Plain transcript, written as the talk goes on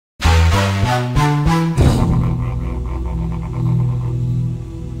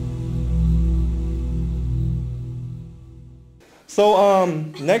So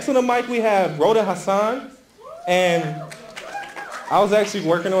next on the mic we have Roda Hasan, and I was actually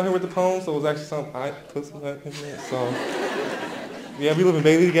working on here with the poem, so it was actually something I put some in there. So yeah, we live in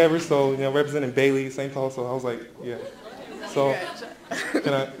Bailey together, so representing Bailey, St. Paul. So I was like, yeah. So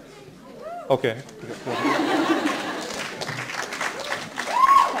can I? Okay.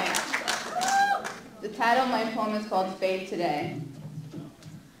 The title of my poem is called Fade Today.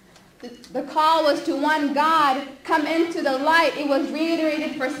 The call was to one God, come into the light. It was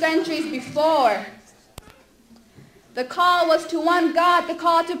reiterated for centuries before. The call was to one God, the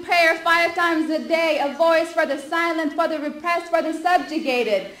call to prayer 5 times a day, a voice for the silent, for the repressed, for the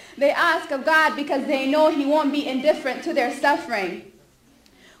subjugated. They ask of God because they know He won't be indifferent to their suffering.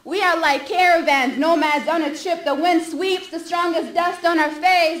 We are like caravans, nomads on a trip. The wind sweeps the strongest dust on our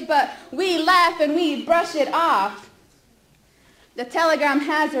face, but we laugh and we brush it off. The telegram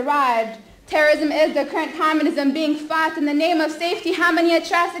has arrived. Terrorism is the current communism being fought in the name of safety. How many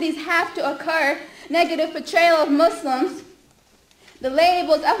atrocities have to occur? Negative portrayal of Muslims. The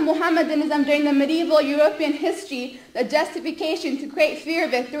labels of Mohammedanism during the medieval European history. The justification to create fear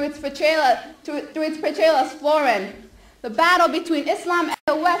of it through its portrayal as foreign. The battle between Islam and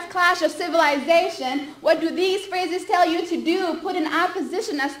the West, clash of civilization. What do these phrases tell you to do? Put in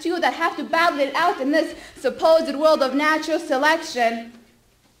opposition as two that have to battle it out in this supposed world of natural selection.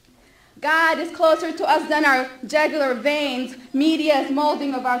 God is closer to us than our jugular veins. Media's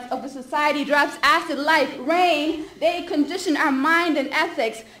molding of the society drops acid like rain. They condition our mind and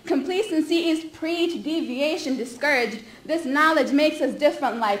ethics. Complacency is preached, deviation discouraged. This knowledge makes us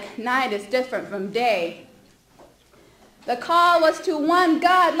different like night is different from day. The call was to one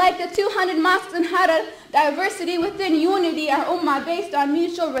God, like the 200 mosques in Harar, diversity within unity, our ummah based on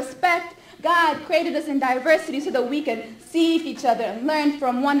mutual respect. God created us in diversity so that we can see each other and learn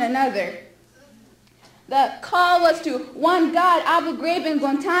from one another. The call was to one God, Abu Ghraib and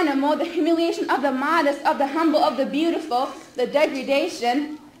Guantanamo, the humiliation of the modest, of the humble, of the beautiful, the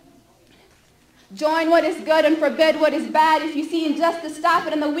degradation. Join what is good and forbid what is bad. If you see injustice, stop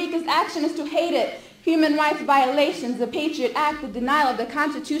it, and the weakest action is to hate it. Human rights violations, the Patriot Act, the denial of the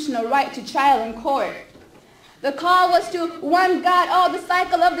constitutional right to trial in court. The call was to one God, oh, the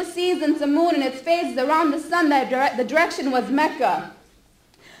cycle of the seasons, the moon and its phases around the sun, the direction was Mecca.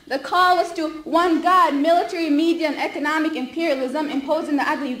 The call was to one God, military, media, and economic imperialism imposing the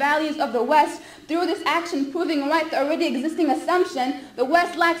ugly values of the West. Through this action, proving right the already existing assumption, the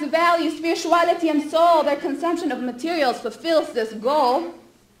West lacks values, spirituality, and soul. Their consumption of materials fulfills this goal.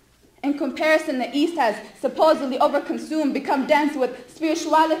 In comparison, the East has supposedly overconsumed, become dense with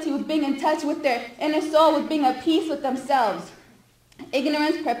spirituality, with being in touch with their inner soul, with being at peace with themselves.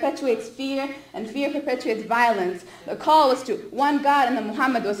 Ignorance perpetuates fear, and fear perpetuates violence. The call was to one God, and the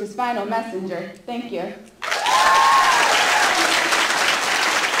Muhammad was his final messenger. Thank you.